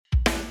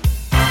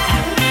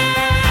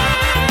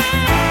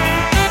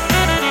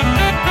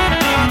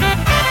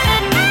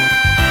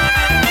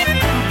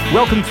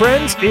Welcome,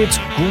 friends. It's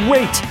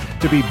great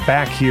to be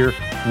back here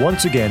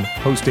once again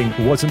hosting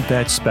Wasn't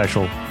That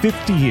Special?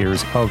 50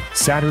 years of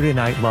Saturday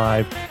Night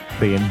Live.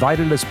 They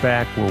invited us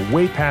back. We're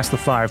way past the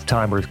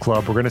Five-Timers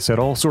Club. We're going to set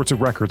all sorts of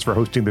records for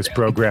hosting this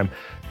program.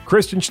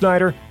 Christian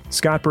Schneider,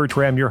 Scott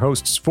Bertram, your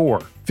hosts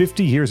for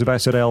 50 years of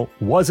SNL.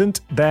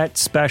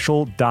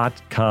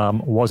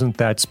 Wasn'tThatSpecial.com.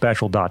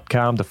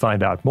 Wasn'tThatSpecial.com to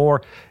find out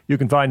more. You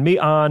can find me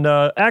on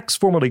X,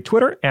 formerly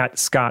Twitter, at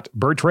Scott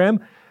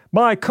Bertram.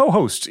 My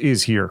co-host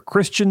is here,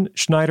 Christian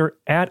Schneider,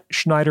 at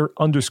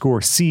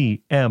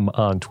Schneider_CM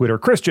on Twitter.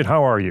 Christian,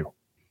 how are you?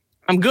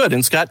 I'm good.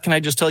 And Scott, can I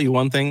just tell you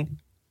one thing?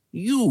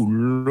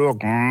 You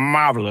look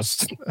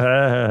marvelous.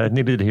 I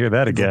needed to hear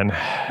that again.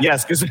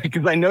 Yes,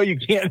 because I know you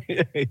can't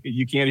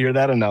hear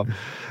that enough.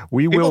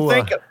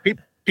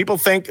 People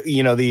think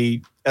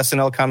the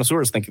SNL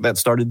connoisseurs think that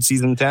started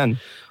season 10,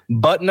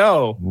 but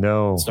no,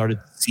 it started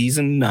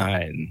season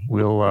 9.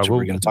 We're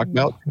going to talk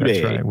about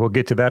today. That's right. We'll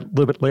get to that a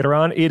little bit later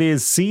on. It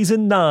is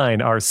season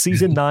 9, our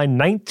season 9,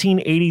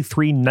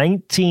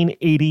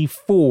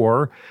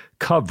 1983-1984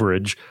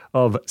 coverage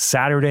of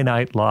Saturday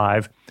Night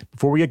Live.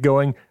 Before we get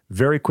going,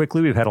 very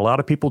quickly, we've had a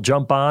lot of people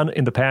jump on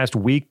in the past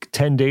week,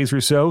 10 days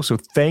or so. So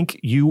thank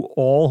you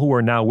all who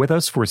are now with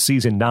us for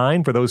season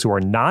 9. For those who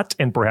are not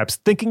and perhaps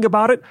thinking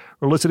about it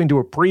or listening to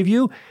a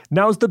preview,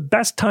 now's the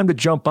best time to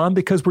jump on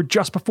because we're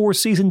just before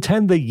season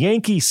 10, the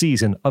Yankee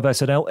season of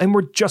SNL, and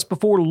we're just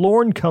before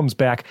Lorne comes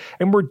back,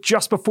 and we're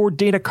just before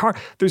Dana Carr.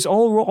 There's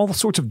all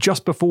sorts of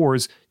just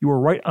befores. You are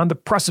right on the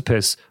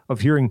precipice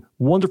of hearing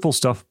wonderful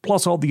stuff,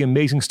 plus all the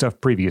amazing stuff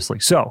previously.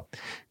 So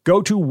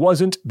go to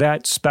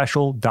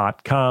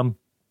wasn'tthatspecial.com.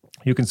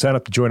 You can sign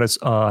up to join us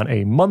on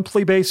a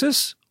monthly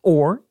basis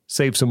or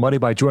save some money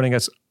by joining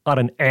us on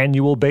an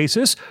annual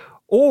basis,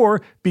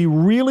 or be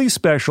really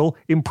special,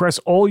 impress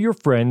all your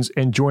friends,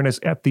 and join us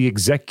at the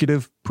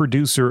executive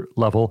producer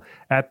level.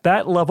 At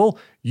that level,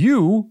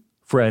 you,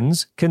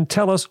 friends, can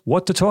tell us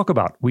what to talk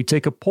about. We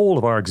take a poll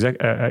of our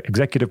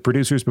executive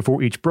producers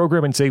before each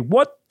program and say,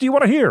 what do you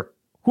want to hear?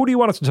 Who do you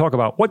want us to talk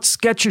about? What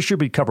sketches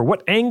should we cover?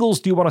 What angles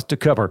do you want us to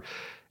cover?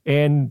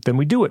 And then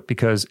we do it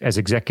because as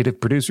executive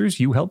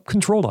producers, you help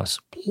control us.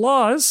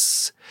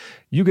 Plus,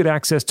 you get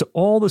access to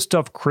all the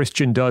stuff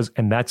Christian does,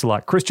 and that's a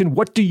lot. Christian,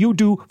 what do you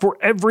do for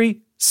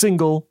every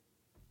single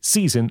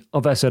season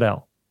of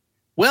SNL?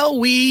 Well,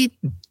 we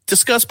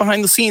discuss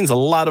behind the scenes a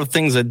lot of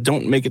things that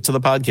don't make it to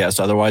the podcast.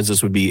 Otherwise,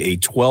 this would be a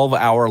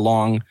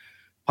 12-hour-long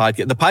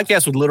podcast. The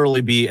podcast would literally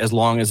be as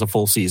long as a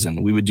full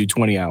season. We would do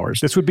 20 hours.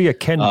 This would be a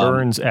Ken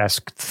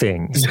Burns-esque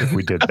thing if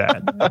we did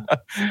that.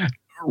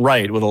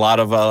 Right, with a lot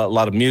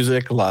of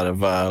music, a lot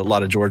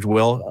of George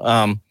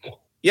Will.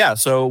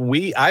 So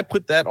I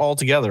put that all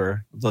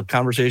together. The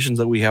conversations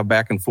that we have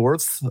back and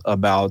forth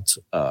about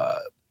a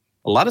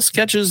lot of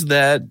sketches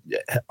that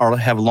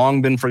have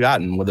long been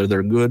forgotten, whether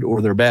they're good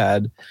or they're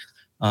bad,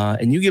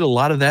 and you get a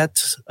lot of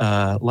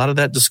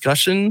that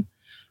discussion.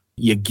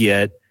 You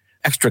get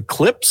extra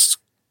clips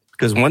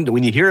because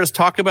when you hear us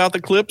talk about the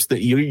clips,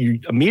 that you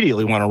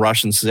immediately want to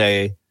rush and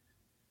say,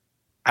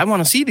 "I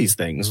want to see these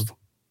things."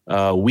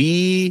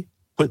 We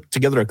put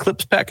together a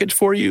clips package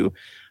for you,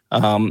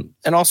 and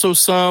also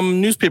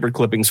some newspaper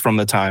clippings from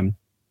the time,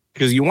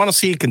 because you want to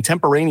see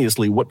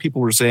contemporaneously what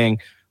people were saying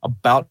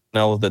about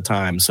SNL at the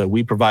time. So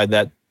we provide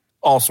that,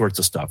 all sorts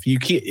of stuff.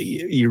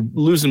 You're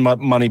losing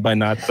money by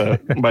not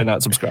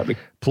subscribing.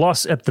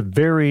 Plus, at the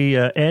very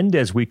end,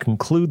 as we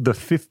conclude the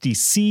 50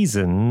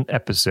 season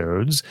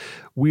episodes,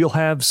 we'll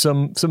have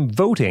some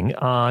voting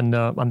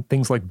on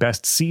things like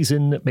best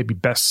season, maybe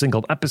best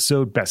single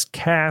episode, best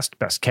cast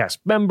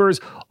members,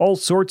 all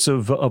sorts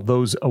of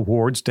those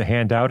awards to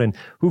hand out. And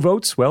who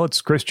votes? Well,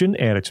 it's Christian,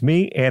 and it's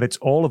me, and it's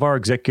all of our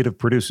executive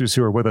producers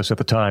who are with us at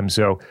the time.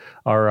 So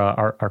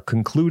our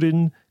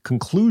conclusion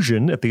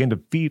at the end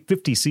of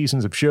 50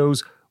 seasons of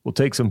shows, we'll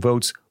take some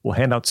votes, we'll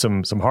hand out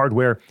some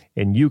hardware,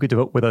 and you get to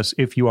vote with us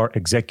if you are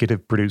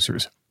executive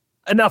producers.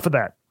 Enough of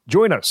that.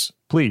 Join us,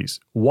 please.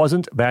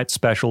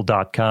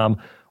 Wasn'tThatSpecial.com.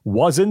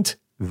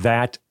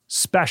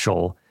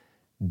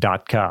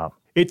 Wasn'tThatSpecial.com.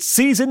 It's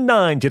season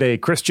 9 today,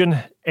 Christian,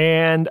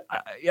 and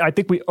I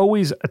think we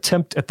always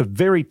attempt at the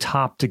very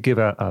top to give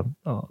a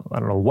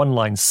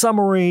one-line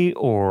summary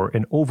or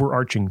an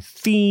overarching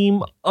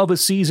theme of a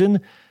season.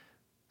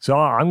 So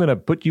I'm going to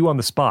put you on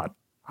the spot.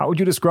 How would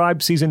you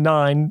describe season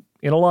 9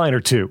 in a line or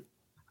two?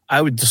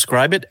 I would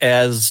describe it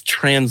as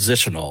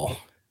transitional.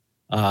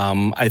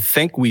 I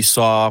think we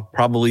saw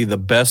probably the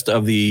best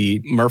of the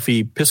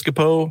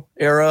Murphy-Piscopo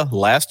era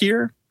last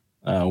year,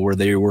 where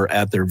they were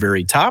at their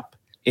very top.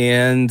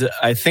 And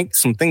I think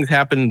some things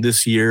happened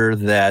this year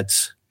that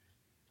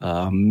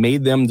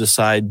made them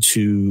decide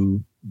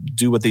to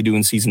do what they do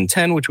in season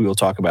 10, which we will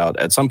talk about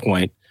at some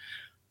point.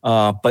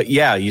 But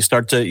yeah,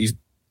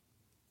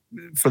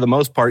 for the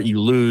most part,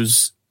 you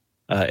lose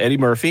Eddie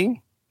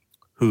Murphy,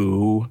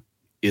 who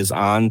is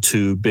on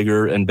to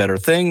bigger and better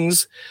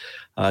things.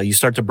 You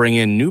start to bring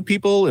in new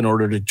people in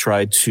order to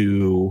try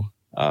to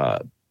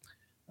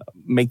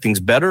make things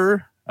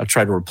better,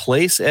 try to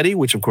replace Eddie,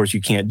 which of course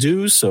you can't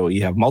do. So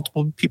you have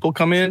multiple people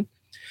come in.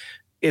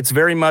 it's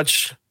very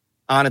much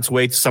on its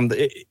way to some.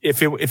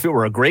 If it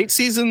were a great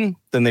season,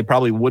 then they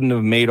probably wouldn't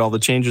have made all the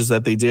changes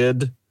that they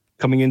did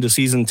coming into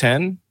season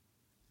 10.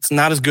 It's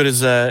not as good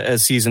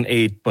as season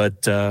 8,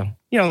 but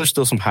there's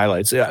still some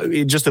highlights.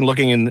 Just in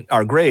looking in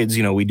our grades,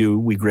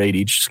 we grade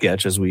each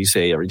sketch, as we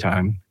say every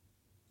time.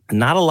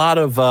 Not a lot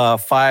of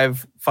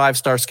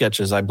 5-star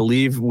sketches. I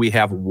believe we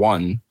have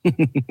one,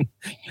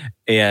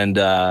 and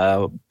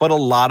but a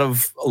lot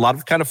of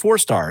kind of 4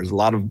 stars. A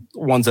lot of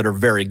ones that are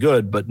very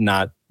good, but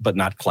not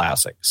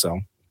classic. So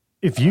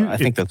I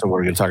think that's what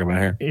we're going to talk about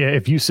here. Yeah,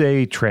 if you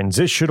say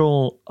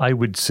transitional, I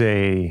would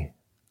say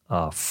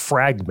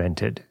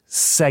fragmented,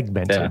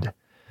 segmented.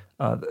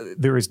 Yeah.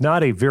 There is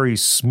not a very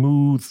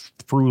smooth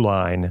through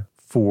line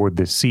for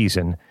this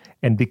season,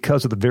 and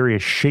because of the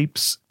various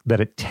shapes that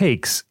it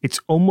takes, it's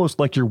almost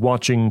like you're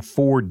watching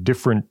 4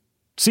 different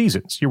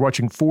seasons. You're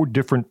watching 4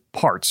 different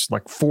parts,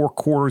 like 4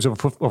 quarters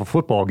of a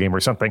football game or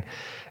something,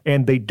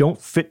 and they don't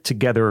fit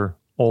together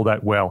all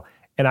that well.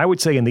 And I would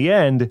say in the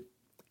end,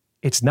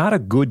 it's not a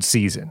good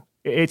season.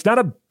 It's not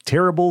a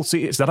terrible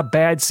season. It's not a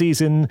bad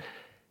season,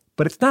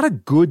 but it's not a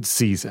good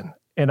season.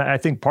 And I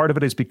think part of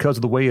it is because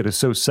of the way it is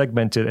so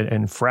segmented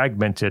and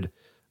fragmented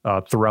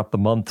throughout the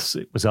months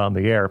it was on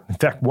the air. In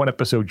fact, one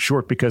episode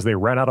short because they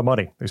ran out of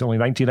money. There's only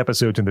 19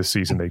 episodes in this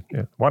season. They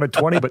wanted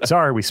 20, but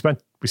sorry, we spent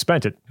it. We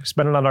spent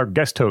it on our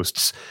guest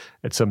hosts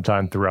at some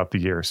time throughout the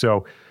year.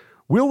 So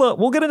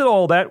we'll get into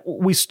all that.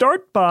 We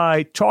start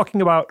by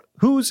talking about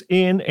who's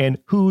in and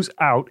who's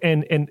out.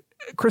 And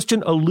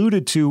Christian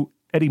alluded to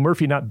Eddie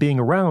Murphy not being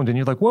around, and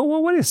you're like,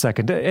 well, wait a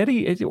second.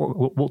 Eddie,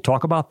 we'll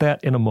talk about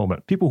that in a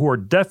moment. People who are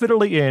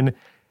definitely in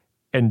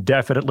and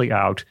definitely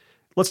out.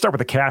 Let's start with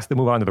the cast, then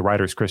move on to the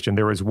writers, Christian.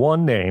 There is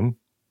one name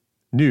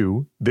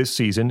new this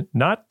season,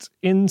 not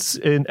in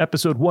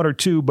episode 1 or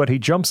 2, but he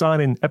jumps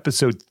on in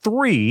episode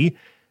 3,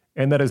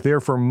 and that is there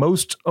for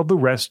most of the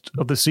rest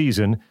of the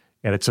season.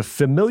 And it's a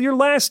familiar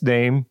last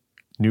name,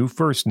 new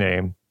first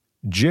name.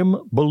 Jim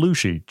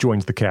Belushi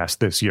joins the cast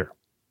this year.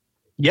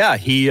 Yeah,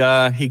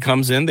 he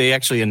comes in. They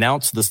actually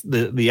announced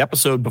the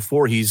episode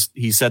before he's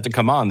set to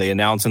come on. They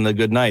announce in the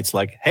good nights,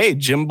 like, hey,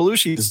 Jim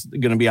Belushi is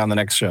going to be on the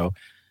next show.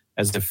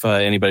 As if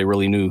anybody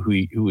really knew who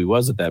he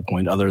was at that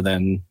point, other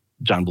than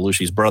John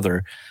Belushi's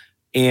brother.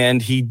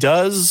 And he's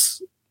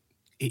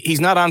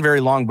not on very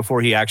long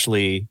before he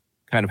actually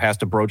kind of has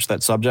to broach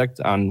that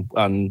subject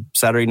on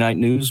Saturday Night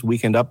News,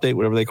 Weekend Update,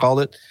 whatever they called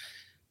it,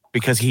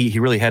 because he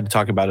really had to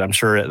talk about it. I'm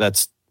sure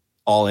that's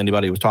all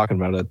anybody was talking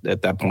about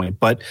at that point.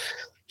 But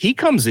he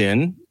comes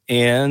in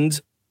and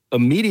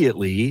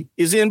immediately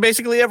is in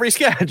basically every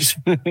sketch.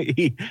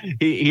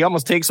 he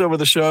almost takes over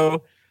the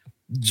show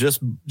just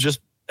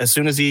as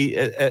soon as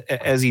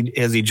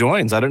he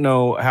joins. I don't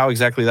know how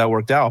exactly that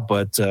worked out,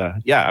 but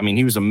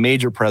he was a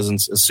major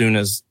presence as soon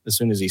as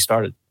he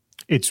started.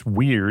 It's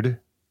weird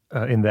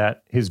in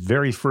that his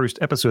very first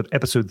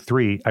episode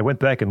 3, I went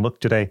back and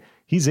looked today.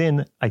 He's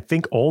in, I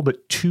think, all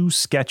but 2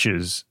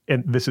 sketches,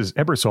 and this is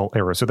Ebersol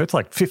era, so that's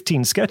like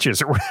 15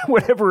 sketches or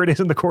whatever it is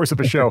in the course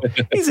of a show.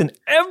 He's in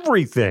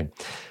everything.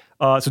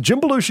 So Jim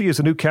Belushi is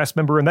a new cast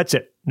member, and that's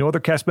it. No other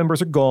cast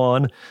members are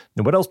gone.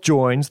 Nobody else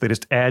joins. They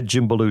just add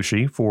Jim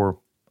Belushi for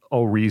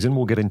a reason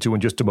we'll get into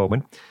in just a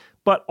moment.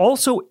 But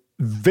also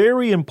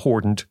very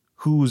important,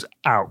 who's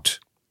out.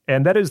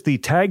 And that is the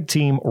tag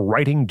team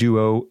writing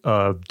duo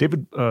of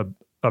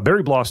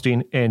Barry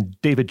Blaustein and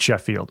David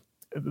Sheffield.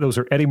 Those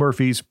are Eddie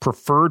Murphy's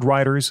preferred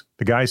writers,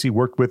 the guys he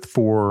worked with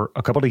for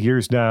a couple of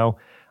years now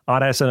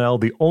on SNL,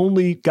 the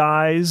only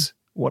guys,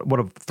 one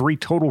of 3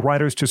 total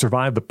writers to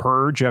survive the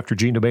purge after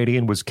Gene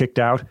Domanian was kicked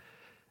out.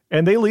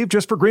 And they leave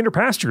just for greener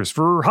pastures,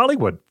 for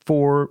Hollywood,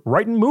 for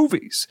writing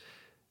movies.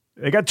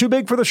 They got too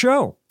big for the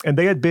show, and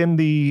they had been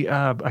the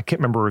I can't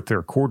remember if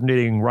they're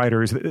coordinating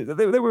writers.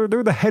 They were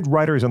the head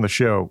writers on the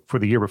show for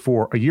the year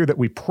before, a year that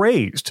we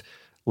praised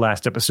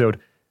last episode.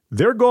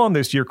 They're gone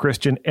this year,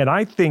 Christian, and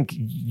I think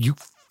you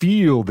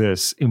feel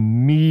this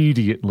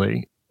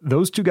immediately.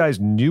 Those 2 guys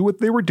knew what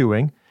they were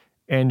doing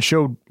and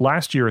showed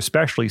last year,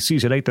 especially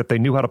season 8, that they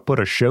knew how to put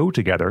a show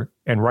together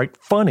and write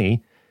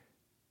funny,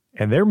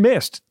 and they're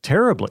missed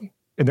terribly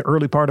in the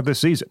early part of this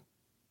season.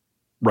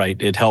 Right.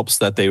 It helps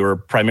that they were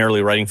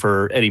primarily writing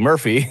for Eddie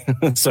Murphy.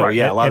 So, right.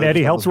 Yeah. And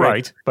Eddie helps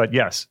write, but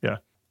yes. Yeah.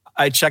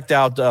 I checked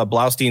out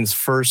Blaustein's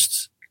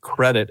first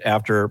credit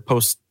after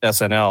post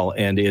SNL,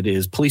 and it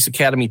is Police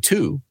Academy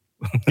 2.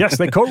 Yes,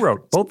 they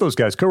co-wrote. Both those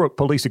guys co-wrote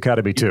Police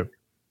Academy 2.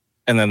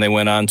 And then they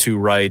went on to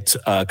write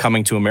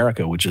Coming to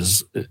America, which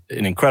is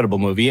an incredible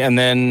movie.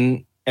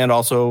 And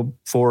also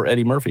for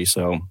Eddie Murphy.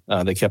 So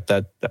they kept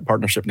that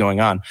partnership going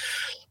on.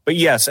 But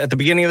yes, at the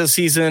beginning of the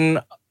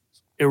season,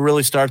 it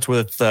really starts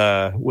with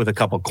a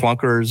couple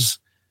clunkers.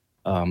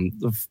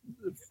 The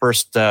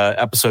first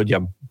episode, you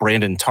have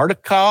Brandon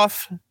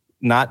Tartikoff,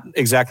 not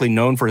exactly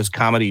known for his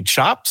comedy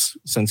chops,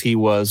 since he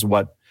was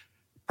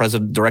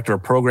director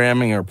of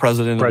programming or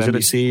president of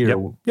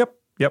NBC.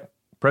 Yep.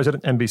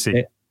 President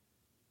NBC.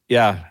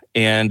 Yeah,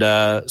 and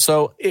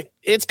so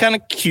it's kind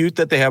of cute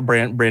that they have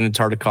Brandon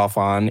Tartikoff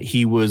on.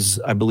 He was,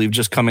 I believe,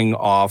 just coming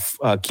off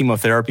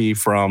chemotherapy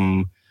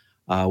from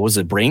was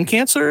it brain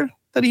cancer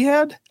that he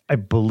had? I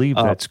believe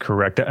that's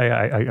correct.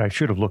 I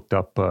should have looked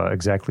up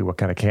exactly what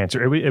kind of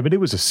cancer. But it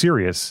was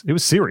serious.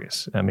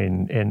 I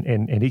mean,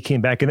 and he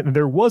came back, and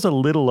there was a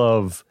little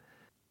of,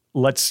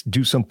 let's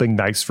do something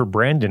nice for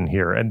Brandon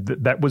here, and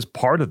that was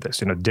part of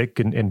this. Dick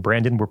and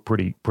Brandon were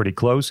pretty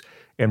close,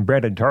 and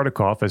Brandon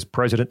Tartikoff, as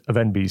president of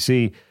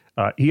NBC,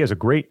 he has a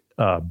great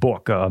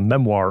book, a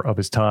memoir of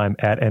his time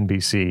at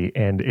NBC,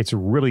 and it's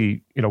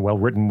really well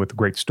written with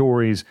great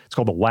stories. It's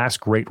called The Last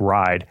Great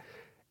Ride.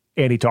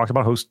 And he talks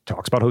about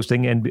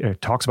hosting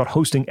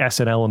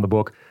SNL in the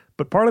book.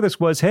 But part of this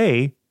was,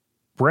 hey,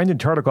 Brandon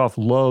Tartikoff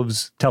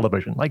loves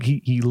television. Like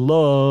he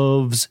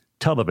loves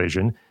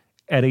television,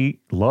 and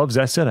he loves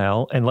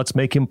SNL. And let's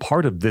make him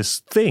part of this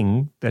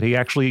thing that he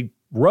actually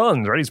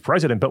runs. Right, he's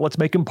president, but let's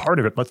make him part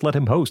of it. Let's let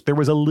him host. There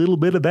was a little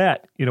bit of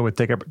that, with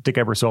Dick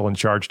Ebersol in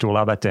charge to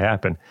allow that to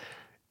happen.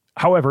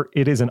 However,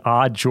 it is an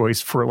odd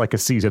choice for like a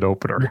season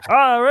opener.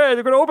 All right,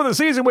 they're going to open the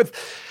season with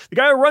the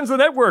guy who runs the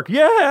network.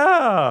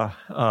 Yeah.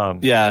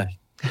 Yeah.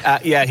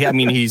 I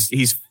mean,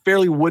 he's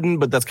fairly wooden,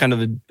 but that's kind of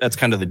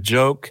the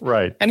joke,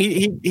 right? And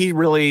he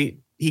really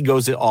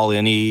goes it all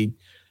in. He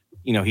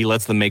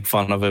lets them make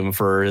fun of him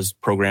for his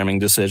programming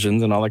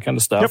decisions and all that kind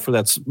of stuff. Yep.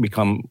 That's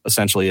become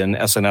essentially an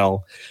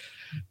SNL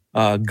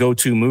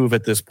go-to move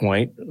at this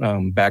point.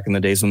 Back in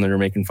the days when they were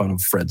making fun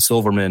of Fred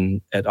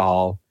Silverman et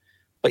al.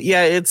 But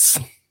yeah, it's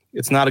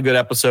not a good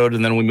episode.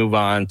 And then we move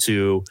on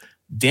to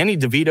Danny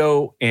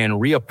DeVito and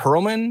Rhea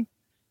Perlman,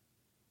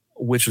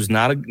 which was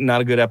not a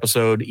good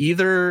episode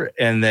either.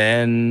 And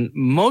then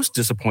most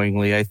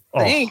disappointingly, I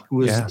think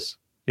was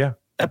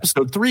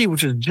episode 3,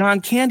 which is John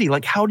Candy.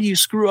 Like, how do you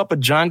screw up a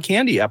John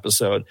Candy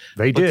episode?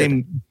 They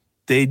did.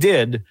 They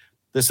did.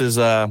 This is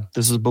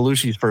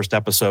Belushi's first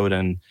episode,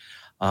 and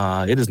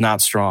it is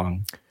not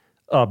strong.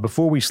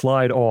 Before we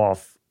slide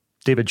off,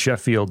 David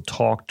Sheffield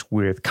talked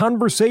with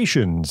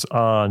Conversations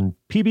on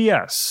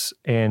PBS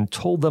and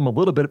told them a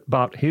little bit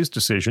about his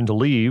decision to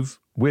leave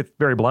with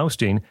Barry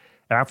Blaustein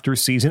after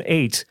season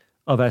 8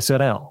 of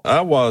SNL.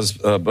 I was,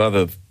 by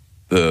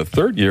the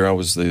third year, I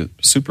was the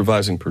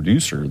supervising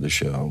producer of the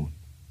show.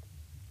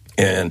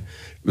 And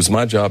it was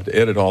my job to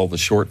edit all the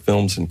short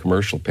films and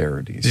commercial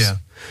parodies. Yeah.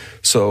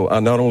 So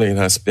not only had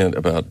I spent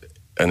about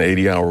an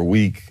 80-hour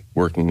week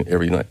working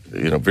every night,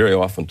 very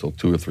often till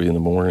 2 or 3 in the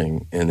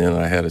morning, and then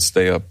I had to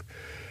stay up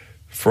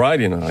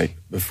Friday night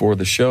before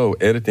the show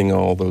editing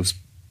all those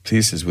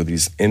pieces with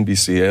these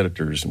NBC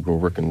editors, and we're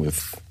working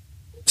with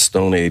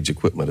Stone Age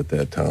equipment at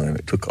that time.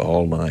 It took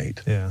all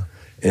night. Yeah.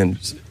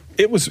 And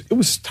it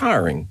was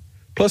tiring.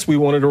 Plus, we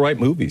wanted to write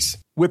movies.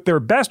 With their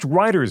best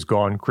writers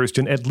gone,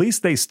 Christian, at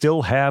least they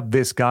still have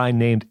this guy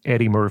named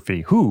Eddie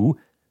Murphy, who,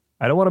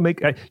 I don't want to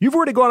make... you've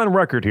already gone on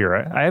record here.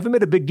 I haven't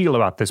made a big deal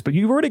about this, but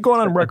you've already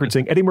gone on record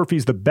saying Eddie Murphy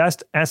is the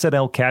best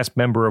SNL cast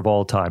member of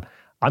all time.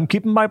 I'm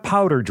keeping my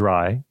powder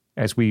dry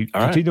as we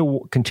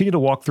continue to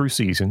walk through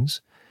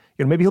seasons.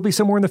 Maybe he'll be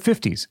somewhere in the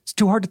 50s. It's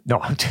too hard to...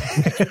 No.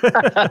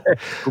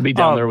 We'll be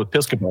down there with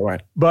Piscopo,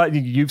 right? But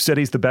you've said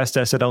he's the best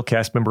SNL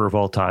cast member of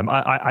all time.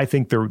 I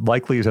think there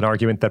likely is an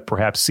argument that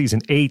perhaps season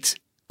 8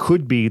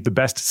 could be the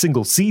best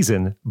single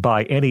season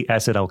by any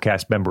SNL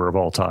cast member of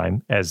all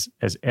time as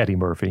Eddie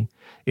Murphy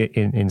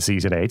in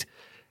season 8.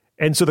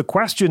 And so the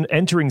question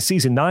entering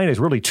season 9 is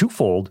really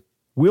twofold.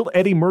 Will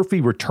Eddie Murphy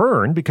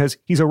return because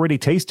he's already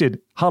tasted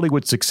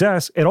Hollywood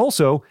success? And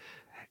also,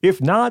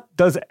 if not,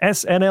 does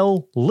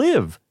SNL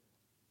live?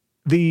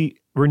 The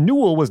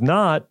renewal was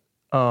not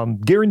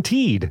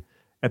guaranteed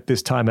at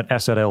this time in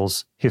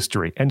SNL's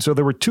history. And so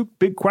there were two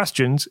big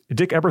questions.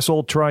 Dick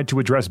Ebersol tried to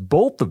address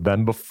both of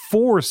them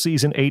before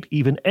season 8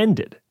 even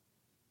ended.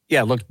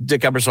 Yeah, look,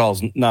 Dick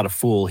Ebersol's not a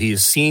fool.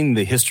 He's seen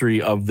the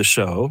history of the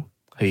show.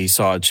 He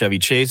saw Chevy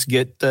Chase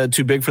get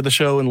too big for the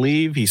show and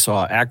leave. He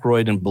saw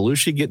Aykroyd and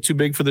Belushi get too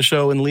big for the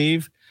show and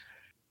leave.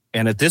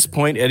 And at this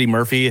point, Eddie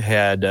Murphy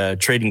had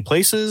Trading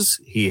Places.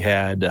 He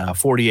had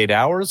 48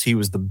 Hours. He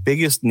was the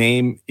biggest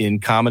name in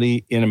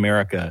comedy in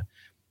America.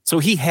 So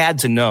he had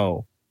to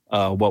know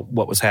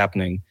what was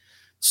happening.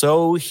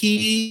 So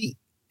Eddie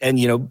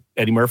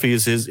Murphy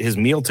is his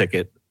meal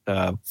ticket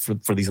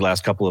for these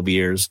last couple of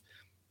years.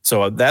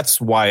 So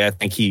that's why I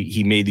think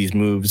he made these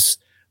moves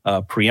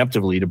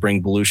preemptively to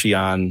bring Belushi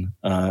on,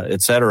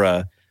 et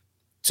cetera,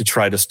 to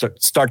try to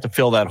start to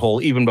fill that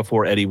hole even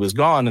before Eddie was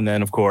gone. And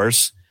then, of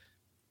course,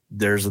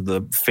 there's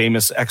the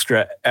famous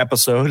extra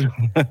episode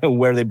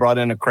where they brought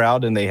in a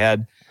crowd and they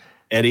had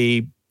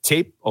Eddie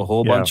tape a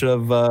whole bunch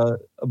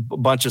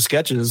of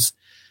sketches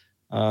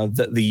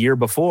the year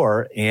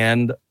before,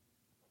 and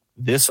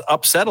this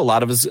upset a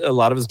lot of his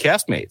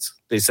castmates.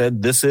 They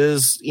said, "This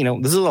is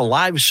a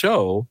live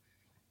show.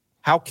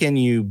 How can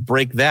you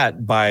break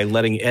that by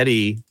letting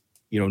Eddie,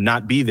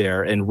 not be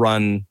there and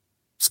run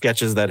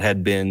sketches that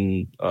had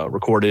been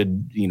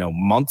recorded,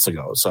 months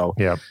ago?" So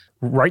yeah.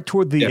 Right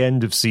toward the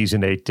end of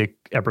season 8, Dick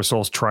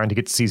Ebersol's trying to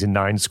get season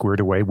 9 squared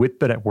away with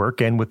the network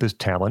and with his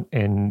talent,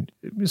 and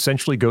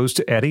essentially goes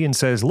to Eddie and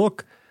says,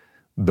 "Look,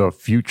 The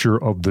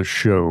future of the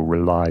show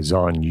relies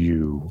on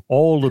you.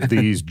 All of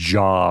these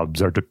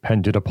jobs are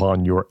dependent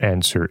upon your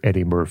answer,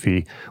 Eddie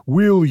Murphy.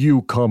 Will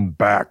you come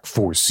back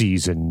for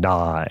season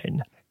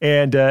 9?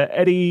 And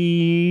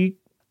Eddie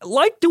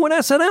liked doing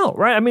SNL,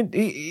 right? I mean,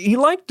 he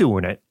liked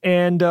doing it.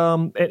 And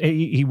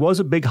he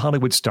was a big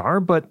Hollywood star,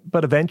 but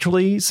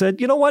eventually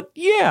said, you know what?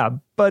 Yeah,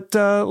 but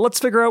let's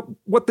figure out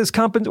what this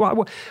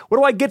what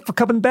do I get for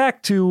coming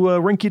back to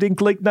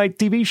rinky-dink late night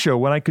TV show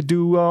when I could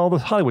do all the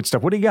Hollywood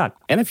stuff? What do you got?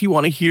 And if you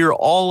want to hear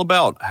all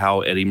about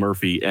how Eddie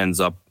Murphy ends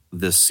up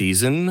this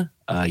season,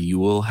 you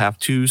will have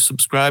to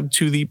subscribe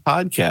to the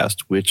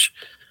podcast, which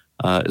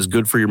is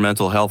good for your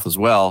mental health as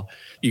well.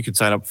 You can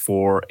sign up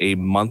for a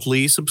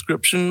monthly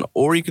subscription,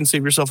 or you can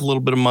save yourself a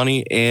little bit of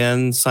money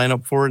and sign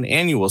up for an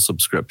annual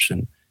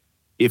subscription.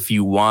 If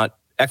you want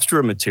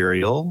extra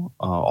material,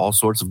 all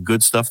sorts of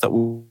good stuff that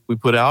we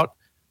put out,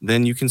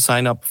 then you can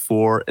sign up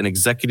for an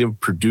executive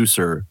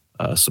producer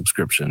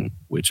subscription,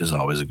 which is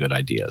always a good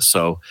idea.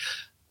 So,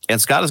 and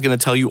Scott is going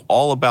to tell you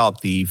all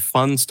about the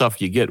fun stuff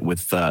you get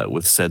with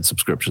said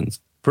subscriptions.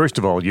 First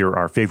of all, you're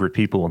our favorite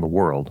people in the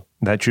world.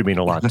 That should mean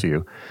a lot to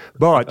you.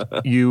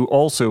 But you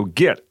also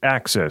get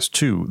access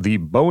to the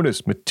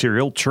bonus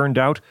material churned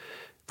out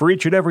for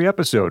each and every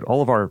episode.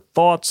 All of our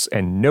thoughts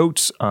and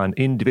notes on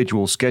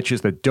individual sketches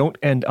that don't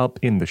end up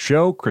in the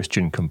show,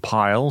 Christian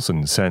compiles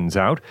and sends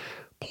out.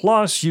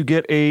 Plus, you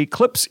get a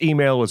clips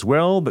email as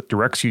well that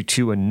directs you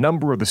to a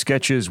number of the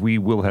sketches we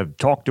will have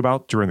talked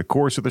about during the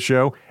course of the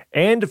show,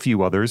 and a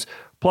few others,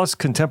 plus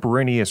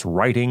contemporaneous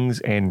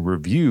writings and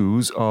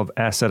reviews of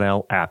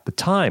SNL at the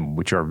time,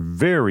 which are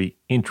very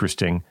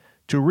interesting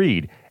to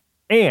read.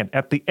 And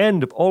at the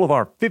end of all of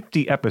our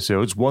 50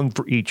 episodes, one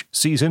for each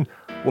season,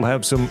 we'll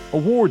have some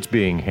awards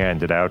being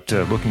handed out,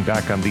 looking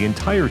back on the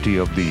entirety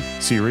of the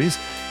series.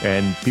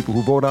 And people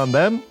who vote on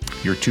them,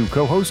 your 2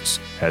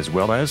 co-hosts, as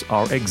well as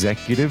our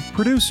executive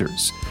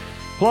producers.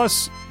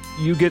 Plus,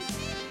 you get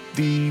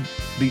the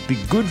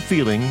good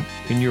feeling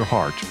in your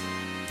heart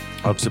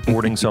of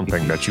supporting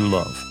something that you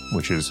love,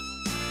 which is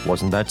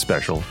Wasn't That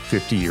Special,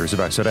 50 years of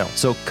SNL.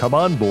 So come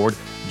on board,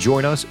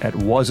 join us at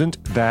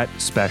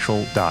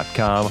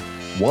wasn'tthatspecial.com,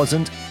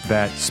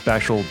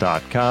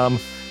 wasn'tthatspecial.com.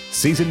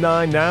 Season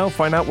 9 now,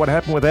 find out what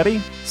happened with Eddie.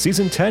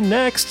 Season 10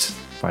 next,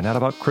 find out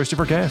about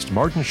Christopher Guest,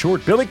 Martin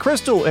Short, Billy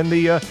Crystal, and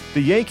the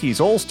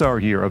Yankees all-star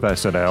year of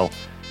SNL.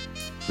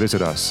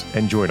 Visit us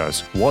and join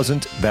us,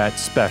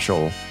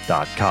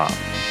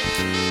 wasn'tthatspecial.com.